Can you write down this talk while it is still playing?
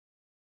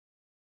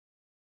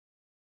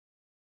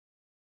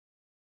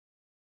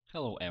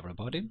Hello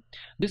everybody!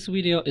 This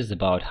video is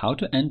about how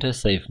to enter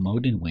safe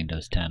mode in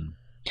Windows 10.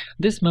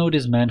 This mode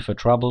is meant for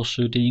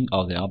troubleshooting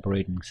of the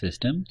operating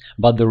system,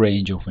 but the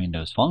range of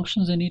Windows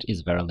functions in it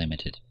is very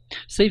limited.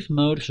 Safe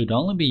mode should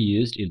only be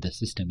used if the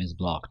system is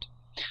blocked.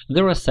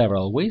 There are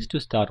several ways to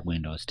start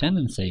Windows 10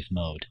 in safe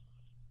mode.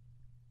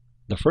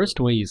 The first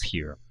way is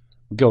here.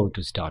 Go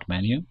to Start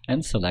menu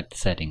and select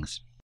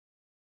Settings.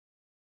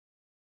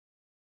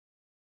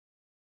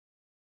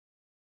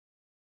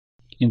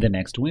 In the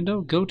next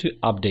window, go to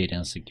Update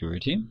and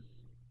Security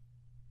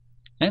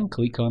and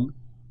click on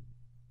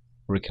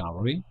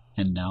Recovery,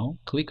 and now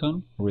click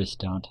on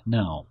Restart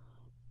Now.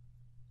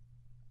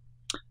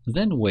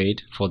 Then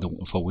wait for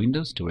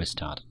Windows to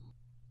restart.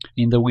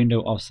 In the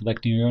window of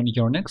selecting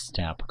your next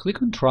step,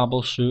 click on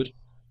Troubleshoot,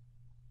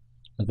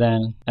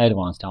 then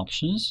Advanced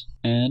Options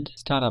and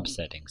Startup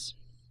Settings.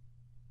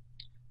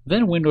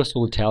 Then Windows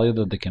will tell you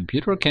that the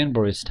computer can be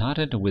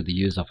restarted with the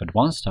use of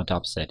advanced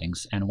startup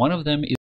settings, and one of them is